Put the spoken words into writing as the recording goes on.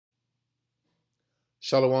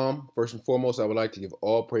Shalom. First and foremost, I would like to give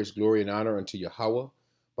all praise, glory, and honor unto Yahawah,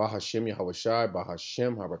 Bahasham, Yahawashi,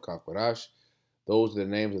 Bahasham, Habakakarash. Those are the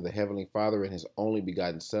names of the Heavenly Father and His only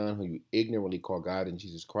begotten Son, who you ignorantly call God in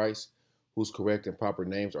Jesus Christ, whose correct and proper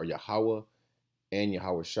names are Yahawah and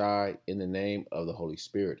Yahawashi, in the name of the Holy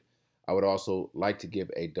Spirit. I would also like to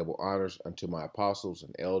give a double honors unto my apostles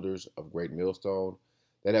and elders of Great Millstone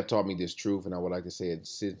that have taught me this truth, and I would like to say a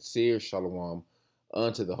sincere shalom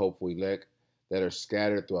unto the hopeful elect that are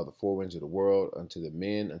scattered throughout the four winds of the world, unto the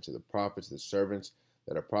men, unto the prophets, the servants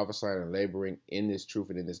that are prophesying and laboring in this truth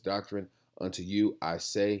and in this doctrine. Unto you I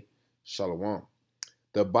say shalom.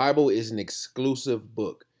 The Bible is an exclusive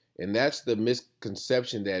book, and that's the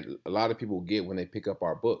misconception that a lot of people get when they pick up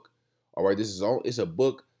our book. All right, it's a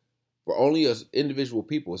book for only us individual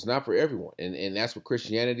people. It's not for everyone, and that's what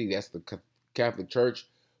Christianity, that's the Catholic Church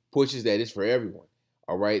pushes, that it's for everyone.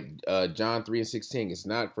 All right, John 3:16. It's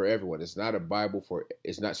not for everyone. It's not a Bible for.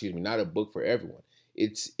 It's not. Excuse me. Not a book for everyone.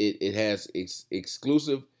 It has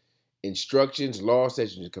exclusive instructions, laws,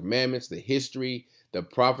 statutes, and commandments, the history, the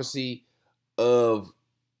prophecy of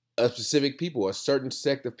a specific people, a certain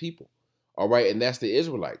sect of people. All right, and that's the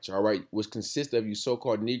Israelites. All right, which consists of you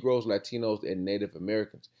so-called Negroes, Latinos, and Native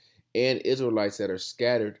Americans, and Israelites that are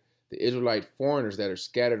scattered. The Israelite foreigners that are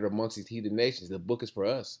scattered amongst these heathen nations. The book is for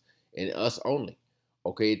us and us only.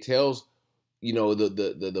 Okay, it tells,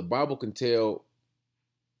 the Bible can tell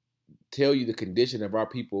you the condition of our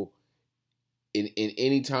people in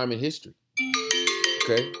any time in history.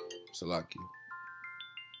 Okay, Salaki.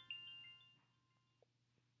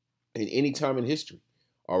 In any time in history.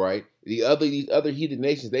 All right. These other heathen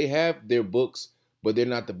nations, they have their books, but they're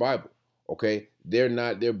not the Bible. Okay, they're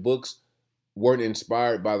not. Their books weren't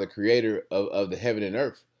inspired by the Creator of the heaven and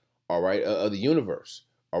earth. All right, of the universe.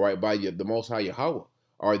 All right, by the Most High Yahawah.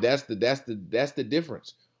 All right, that's the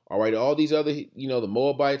difference. All right, all these other, the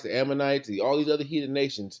Moabites, the Ammonites, all these other heathen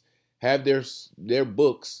nations have their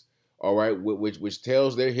books. All right, which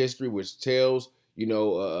tells their history, which tells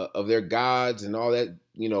of their gods and all that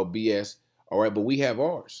BS. All right, but we have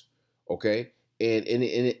ours. Okay, and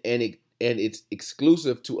it's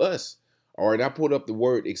exclusive to us. All right, I pulled up the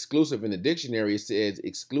word exclusive in the dictionary. It says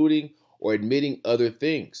excluding or admitting other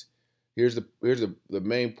things. Here's the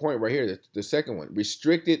main point right here. The second one: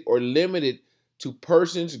 restricted or limited to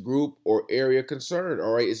persons, group, or area concerned.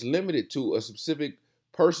 All right, it's limited to a specific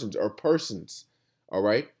persons or persons. All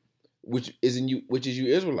right, which is you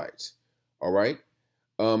Israelites. All right.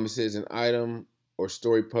 It says an item or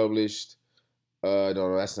story published.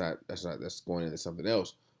 No, that's not. That's going into something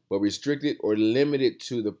else. But restricted or limited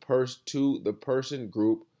to the person,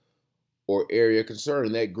 group, or area concerned.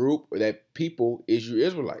 And that group or that people is you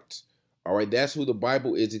Israelites. All right, that's who the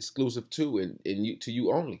Bible is exclusive to, and to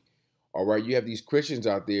you only. All right, you have these Christians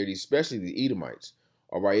out there, especially the Edomites.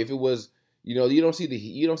 All right, if it was, you don't see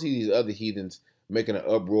these other heathens making an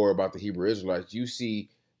uproar about the Hebrew Israelites. You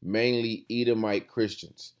see mainly Edomite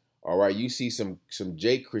Christians. All right, you see some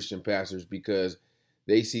Jake Christian pastors, because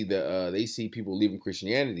they see people leaving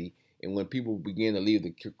Christianity, and when people begin to leave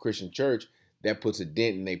the Christian church, that puts a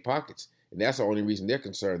dent in their pockets, and that's the only reason they're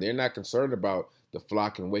concerned. They're not concerned about the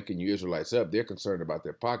flock and waking you Israelites up. They're concerned about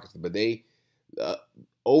their pockets. But they,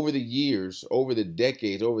 over the years, over the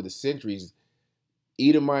decades, over the centuries,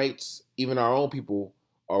 Edomites, even our own people,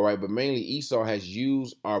 all right, but mainly Esau, has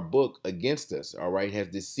used our book against us, all right, has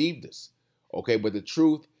deceived us, okay, but the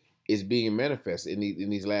truth is being manifested in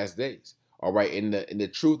these last days, all right, and the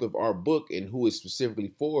truth of our book and who it's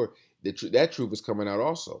specifically for, that truth is coming out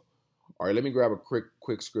also. All right, let me grab a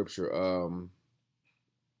quick scripture.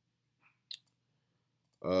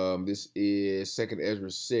 This is 2nd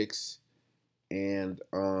Ezra 6 and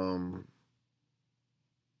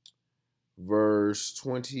verse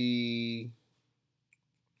 27.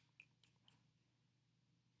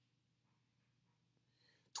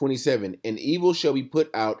 And evil shall be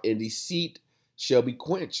put out, and deceit shall be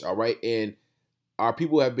quenched. All right, and our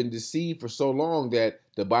people have been deceived for so long that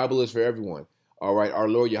the Bible is for everyone. All right, our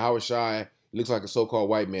Lord Yahawashi looks like a so-called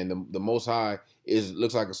white man. The Most High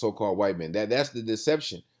looks like a so-called white man. That's the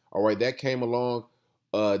deception. All right, that came along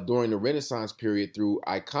during the Renaissance period through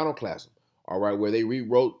iconoclasm. All right, where they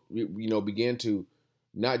began to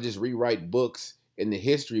not just rewrite books in the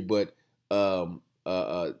history, but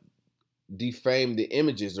defame the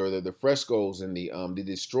images or the frescoes, and they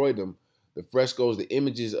destroyed them. The frescoes, the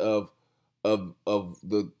images of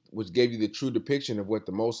the which gave you the true depiction of what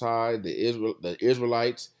the Most High, the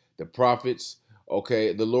Israelites, the prophets,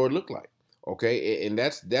 okay, the Lord looked like. Okay, and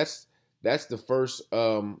that's the first.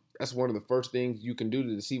 That's one of the first things you can do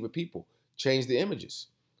to deceive a people. Change the images.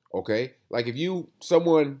 Okay, like if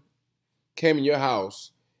someone came in your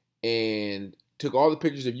house and took all the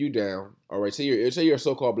pictures of you down, all right, say you're a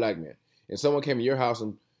so-called black man, and someone came in your house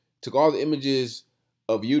and took all the images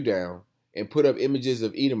of you down and put up images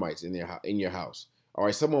of Edomites in your house. All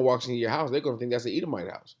right, someone walks into your house, they're gonna think that's an Edomite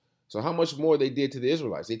house. So how much more they did to the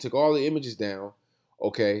Israelites? They took all the images down,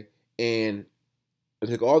 okay, and they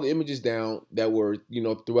took all the images down that were,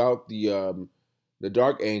 throughout the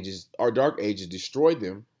dark ages, our dark ages, destroyed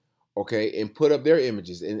them, okay, and put up their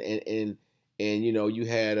images. And you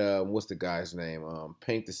had what's the guy's name?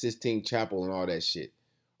 Paint the Sistine Chapel and all that shit.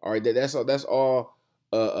 All right, that's all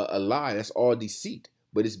a lie. That's all deceit.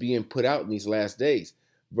 But it's being put out in these last days.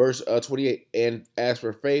 Verse 28, and as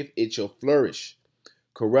for faith, it shall flourish.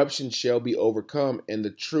 Corruption shall be overcome, and the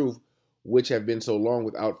truth, which have been so long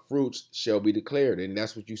without fruits, shall be declared. And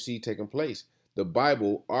that's what you see taking place. The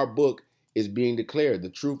Bible, our book, is being declared. The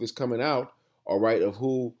truth is coming out, all right, of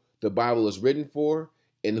who the Bible is written for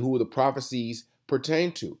and who the prophecies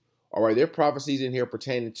pertain to. All right, there are prophecies in here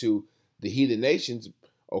pertaining to the heathen nations,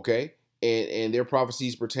 okay, and there are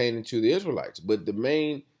prophecies pertaining to the Israelites. But the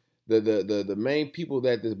main people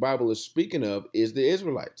that this Bible is speaking of is the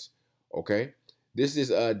Israelites. Okay, this is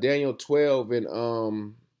Daniel 12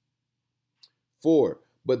 and 4.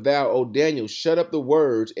 But thou, O Daniel, shut up the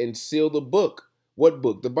words and seal the book. What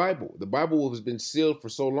book? The Bible. The Bible has been sealed for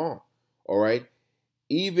so long. All right.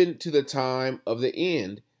 Even to the time of the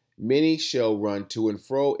end, many shall run to and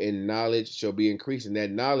fro, and knowledge shall be increased. And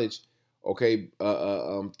that knowledge, okay,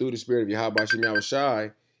 through the spirit of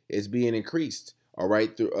Yahawashi is being increased. All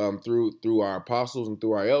right, through our apostles and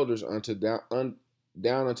through our elders down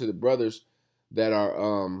unto the brothers that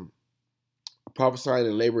are prophesying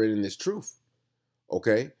and laboring in this truth.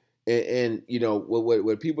 Okay, and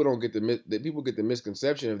what people don't get people get the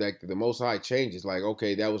misconception of that the Most High changes. Like,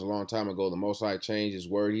 okay, that was a long time ago. The Most High changed His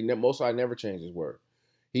word. Most High never changed His word.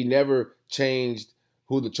 He never changed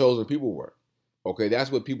who the chosen people were. Okay,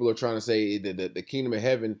 that's what people are trying to say. The kingdom of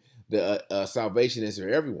heaven, the salvation is for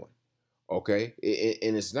everyone. Okay,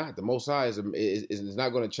 and it's not. The Most High is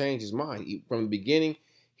not going to change His mind. From the beginning,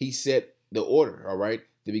 He set the order. All right,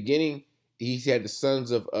 the beginning, He had the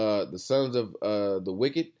sons of the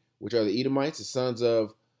wicked, which are the Edomites, the sons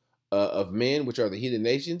of men, which are the heathen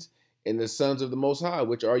nations, and the sons of the Most High,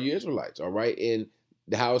 which are you Israelites. All right, and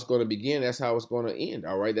how it's going to begin, that's how it's going to end.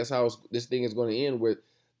 All right, that's how this thing is going to end with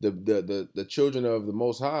the children of the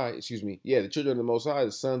Most High. Excuse me, yeah, the children of the Most High,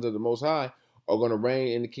 the sons of the Most High, are going to reign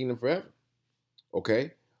in the kingdom forever.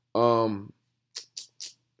 Okay, let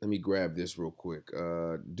me grab this real quick.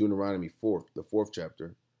 Deuteronomy 4, the 4th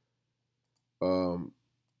chapter.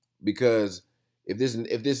 Because if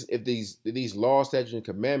these laws, statutes, and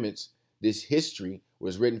commandments, this history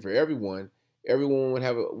was written for everyone,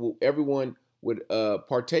 everyone would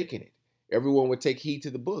partake in it. Everyone would take heed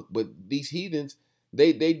to the book. But these heathens,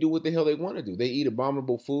 they do what the hell they want to do. They eat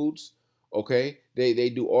abominable foods. Okay, they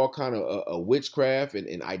do all kind of witchcraft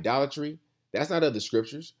and idolatry. That's not of the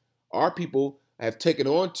scriptures. Our people have taken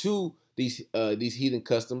on to these heathen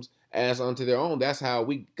customs as unto their own. That's how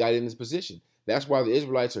we got in this position. That's why the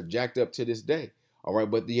Israelites are jacked up to this day. All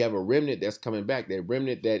right, but you have a remnant that's coming back. That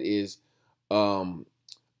remnant that is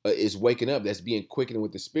waking up, that's being quickened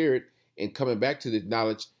with the Spirit and coming back to the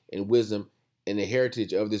knowledge and wisdom and the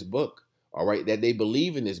heritage of this book. All right, that they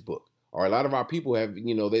believe in this book. All right, a lot of our people have,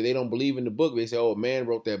 they don't believe in the book. They say, oh, a man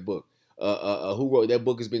wrote that book. Who wrote that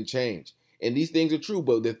book has been changed. And these things are true,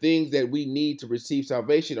 but the things that we need to receive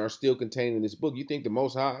salvation are still contained in this book. You think the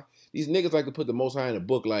Most High, these niggas like to put the Most High in a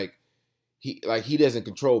book like he doesn't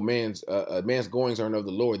control man's goings aren't of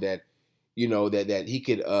the Lord, that that he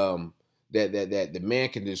could that the man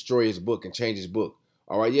can destroy his book and change his book.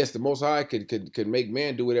 All right, yes, the Most High could make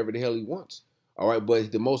man do whatever the hell he wants. All right,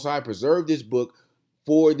 but the Most High preserved this book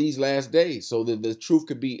for these last days so that the truth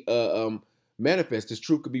could be manifest. This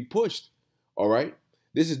truth could be pushed. All right.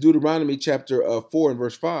 This is Deuteronomy chapter 4 and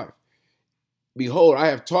verse 5. Behold, I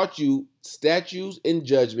have taught you statutes and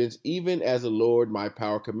judgments, even as the Lord my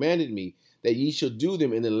power commanded me, that ye shall do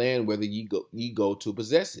them in the land whither ye go to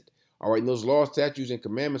possess it. All right, and those laws, statutes, and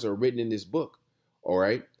commandments are written in this book. All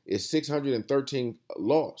right, it's 613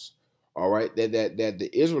 laws. All right, that the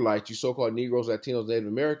Israelites, you so-called Negroes, Latinos, Native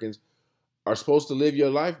Americans, are supposed to live your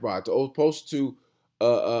life by. It's supposed to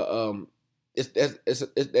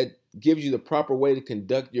that gives you the proper way to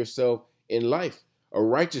conduct yourself in life, a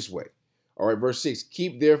righteous way. All right, verse 6,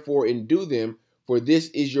 keep therefore and do them, for this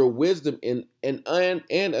is your wisdom and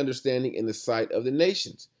understanding in the sight of the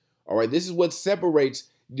nations. All right, this is what separates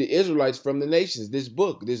the Israelites from the nations, this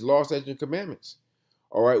book, this law, statutes, and commandments.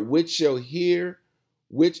 All right, which shall hear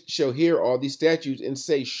all these statutes and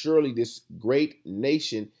say, surely this great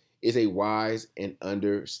nation is a wise and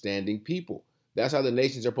understanding people. That's how the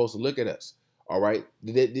nations are supposed to look at us. All right,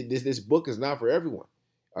 this book is not for everyone.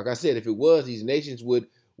 Like I said, if it was, these nations would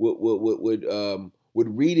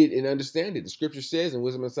read it and understand it. The scripture says in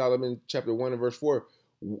Wisdom of Solomon, chapter 1 and verse 4,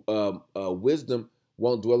 wisdom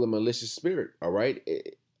won't dwell in malicious spirit. All right,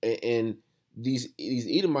 and these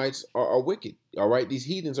Edomites are wicked. All right, these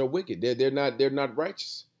heathens are wicked. They're not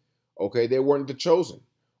righteous. Okay, they weren't the chosen.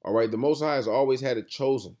 All right, the Most High has always had a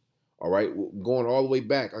chosen. All right, going all the way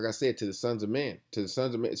back, like I said, to the sons of man, to the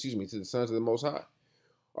sons of man, excuse me, to the sons of the Most High.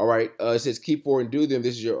 All right, it says, keep for and do them.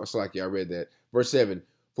 This is your, Salaki, I read that. Verse 7,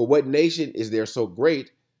 for what nation is there so great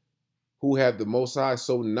who have the Most High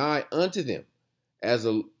so nigh unto them, as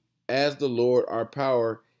the Lord our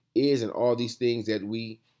power is in all these things that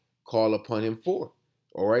we call upon him for.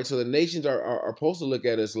 All right, so the nations are supposed to look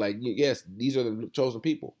at us like, yes, these are the chosen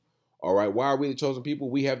people. All right, why are we the chosen people?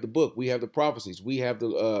 We have the book, we have the prophecies, we have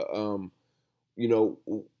the,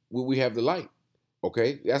 we have the light.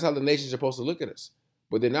 Okay, that's how the nations are supposed to look at us,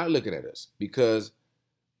 but they're not looking at us because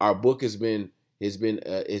our book is to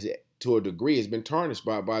a degree has been tarnished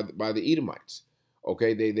by the Edomites.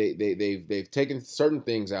 Okay, they've taken certain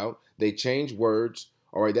things out. They changed words.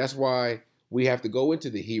 All right, that's why we have to go into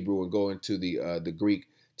the Hebrew and go into the Greek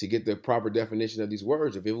to get the proper definition of these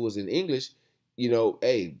words. If it was in English,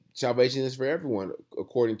 hey, salvation is for everyone,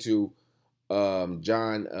 according to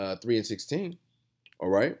John 3 and 16. All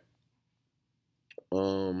right.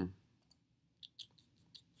 Let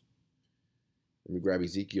me grab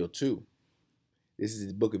Ezekiel 2. This is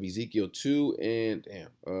the book of Ezekiel 2 and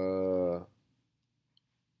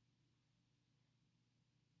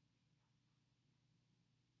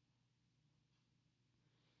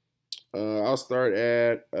I'll start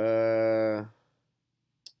at 9.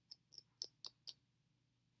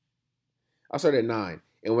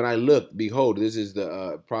 And when I looked, behold, this is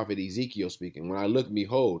the prophet Ezekiel speaking. When I looked,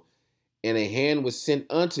 behold, and a hand was sent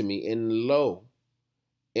unto me, and lo,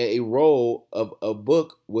 a roll of a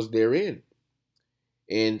book was therein.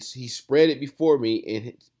 And he spread it before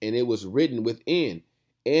me, and it was written within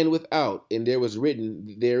and without, and there was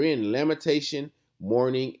written therein lamentation,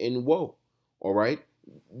 mourning, and woe. All right.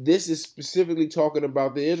 This is specifically talking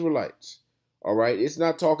about the Israelites. All right. It's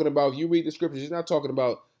not talking about, if you read the scriptures, it's not talking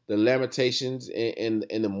about the lamentations and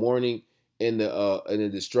the mourning and the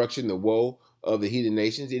destruction, the woe of the heathen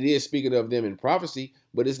nations. It is speaking of them in prophecy,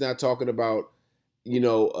 but it's not talking about,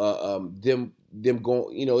 them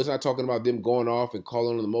going, it's not talking about them going off and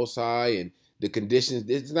calling on the Most High and the conditions.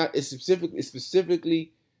 It's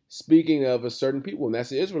specifically speaking of a certain people, and that's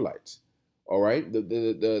the Israelites. All right.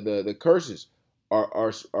 The curses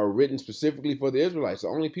are written specifically for the Israelites. The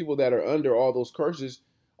only people that are under all those curses,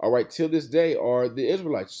 all right, till this day, are the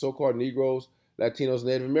Israelites, so-called Negroes, Latinos,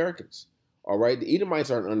 Native Americans. All right. The Edomites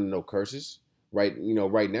aren't under no curses, right?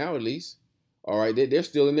 Right now at least. All right. They're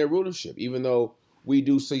still in their rulership, even though we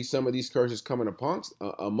do see some of these curses coming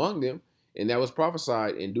among them, and that was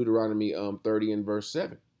prophesied in Deuteronomy 30 and verse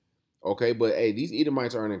 7. Okay, but hey, these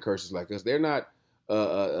Edomites aren't in curses like us. They're not.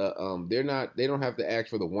 They don't have to ask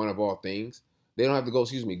for the one of all things. They don't have to go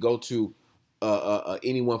to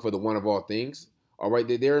anyone for the one of all things. All right,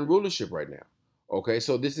 they're in rulership right now. Okay,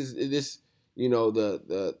 so this the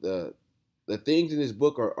things in this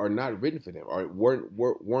book are not written for them, or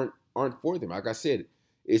aren't for them. Like I said,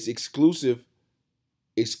 it's exclusive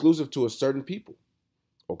to a certain people.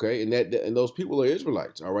 Okay, and those people are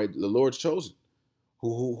Israelites. All right, the Lord's chosen,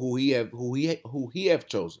 who he have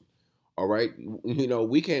chosen. All right,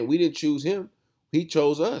 we didn't choose him, he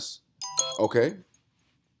chose us. Okay.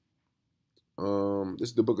 This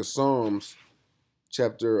is the book of Psalms,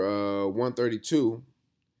 chapter 132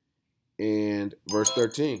 and verse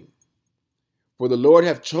 13. For the Lord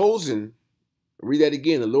have chosen, read that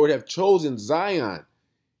again, the Lord have chosen Zion.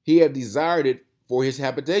 He have desired it for his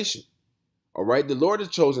habitation. All right, the Lord has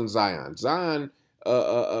chosen Zion. Zion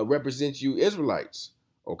represents you Israelites.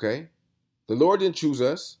 Okay, the Lord didn't choose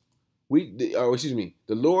us. We didn't choose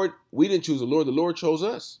the Lord. The Lord chose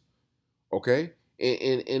us. Okay,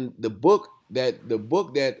 and the book that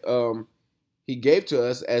he gave to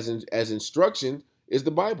us as instruction is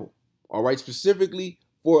the Bible. All right, specifically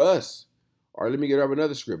for us. All right, let me get up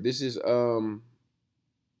another script. This is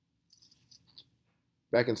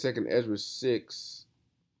back in 2nd Ezra 6.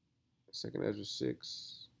 2nd Ezra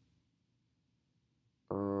 6.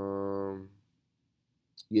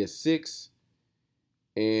 6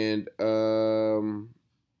 and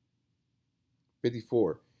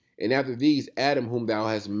 54. And after these, Adam, whom thou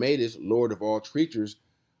hast madest Lord of all creatures,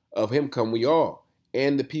 of him come we all,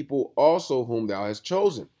 and the people also whom thou hast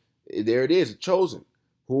chosen. There it is, chosen,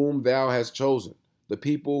 whom thou hast chosen. the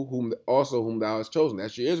people whom thou hast chosen.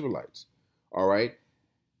 That's your Israelites. All right.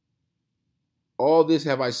 All this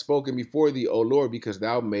have I spoken before thee, O Lord, because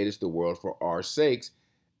thou madest the world for our sakes.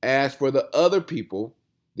 As for the other people,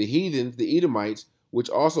 the heathens, the Edomites, which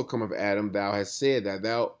also come of Adam, thou hast said that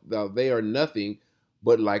they are nothing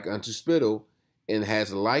but like unto spittle, and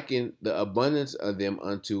hast likened the abundance of them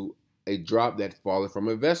unto a drop that falleth from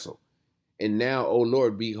a vessel. And now, O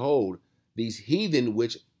Lord, behold, these heathen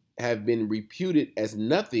which have been reputed as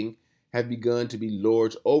nothing have begun to be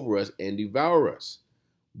lords over us and devour us.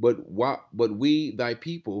 But we, thy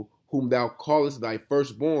people, whom thou callest thy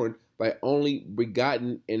firstborn, thy only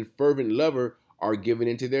begotten and fervent lover, are given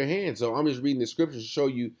into their hands. So I'm just reading the scriptures to show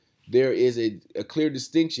you there is a clear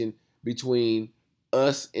distinction between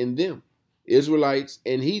us and them, Israelites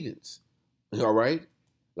and heathens. All right,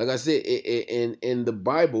 like I said, in the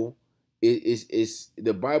Bible,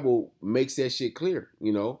 the Bible makes that shit clear.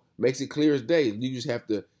 You know, makes it clear as day. You just have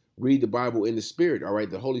to read the Bible in the Spirit. All right,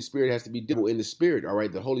 the Holy Spirit has to be in the Spirit. All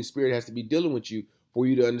right, the Holy Spirit has to be dealing with you for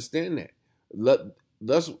you to understand that.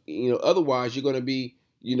 Thus, otherwise you're going to be,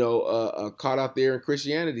 caught out there in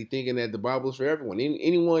Christianity thinking that the Bible is for everyone.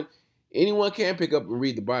 Anyone can pick up and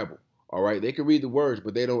read the Bible. All right, they can read the words,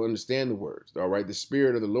 but they don't understand the words. All right, the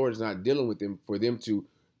Spirit of the Lord is not dealing with them for them to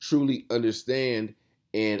truly understand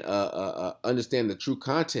and understand the true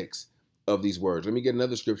context of these words. Let me get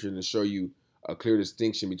another scripture to show you a clear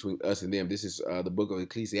distinction between us and them. This is the book of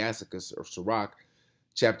Ecclesiasticus or Sirach,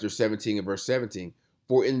 chapter 17 and verse 17.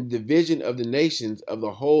 For in the division of the nations of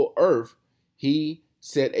the whole earth, he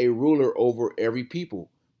set a ruler over every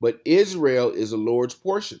people. But Israel is the Lord's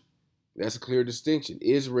portion. That's a clear distinction.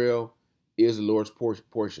 Israel is the Lord's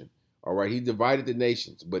portion. All right. He divided the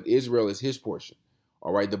nations, but Israel is his portion.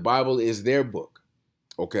 All right. The Bible is their book.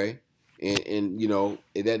 Okay. And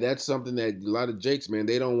that's something that a lot of jakes, man,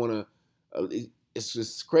 they don't want to. It's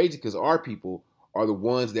just crazy because our people are the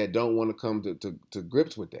ones that don't want to come to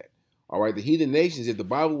grips with that. All right. The heathen nations, if the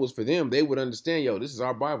Bible was for them, they would understand, this is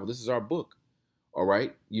our Bible. This is our book. All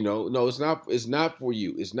right. No, it's not. It's not for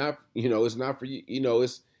you. It's not. It's not for you.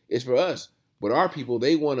 It's for us. But our people,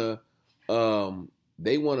 they want to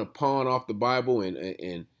pawn off the Bible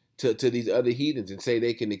and to these other heathens and say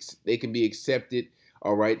they can be accepted.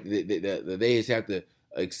 All right. They just have to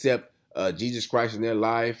accept Jesus Christ in their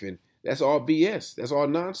life, and that's all BS. That's all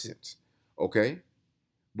nonsense. Okay.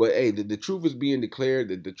 But hey, the truth is being declared.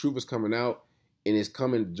 The truth is coming out, and it's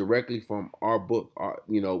coming directly from our book,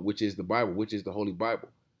 which is the Bible, which is the Holy Bible,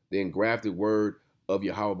 the engrafted word of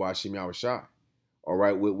Yahawah Bahasham Yahawashi. All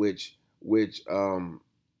right, which like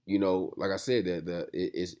I said, that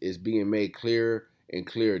it's being made clearer and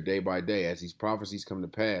clearer day by day as these prophecies come to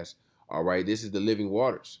pass. All right, this is the living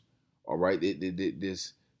waters. All right,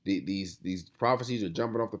 these prophecies are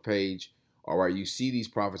jumping off the page. All right, you see these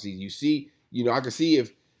prophecies. You see, I can see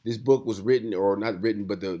if this book was written or not written,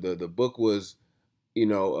 but the book was,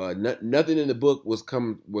 nothing in the book was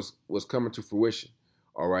coming to fruition.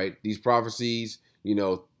 All right, these prophecies,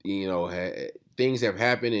 things have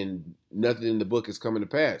happened and nothing in the book is coming to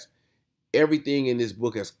pass. Everything in this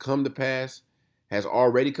book has come to pass, has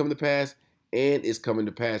already come to pass, and is coming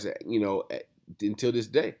to pass, until this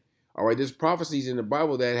day. All right, there's prophecies in the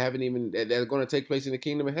Bible that that are going to take place in the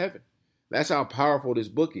kingdom of heaven. That's how powerful this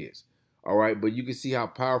book is. All right, but you can see how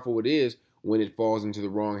powerful it is when it falls into the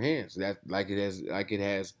wrong hands. That like it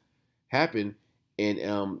has happened,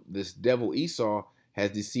 and this devil Esau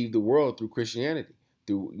has deceived the world through Christianity,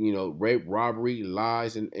 through rape, robbery,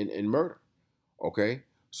 lies, and murder. Okay,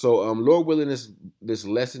 so Lord willing, this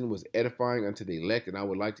lesson was edifying unto the elect, and I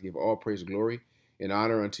would like to give all praise, glory, and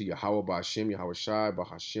honor unto Yahawah Bahasham Yahawashi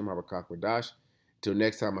Bahasham Habakkuk Radash. Till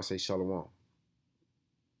next time, I say Shalom.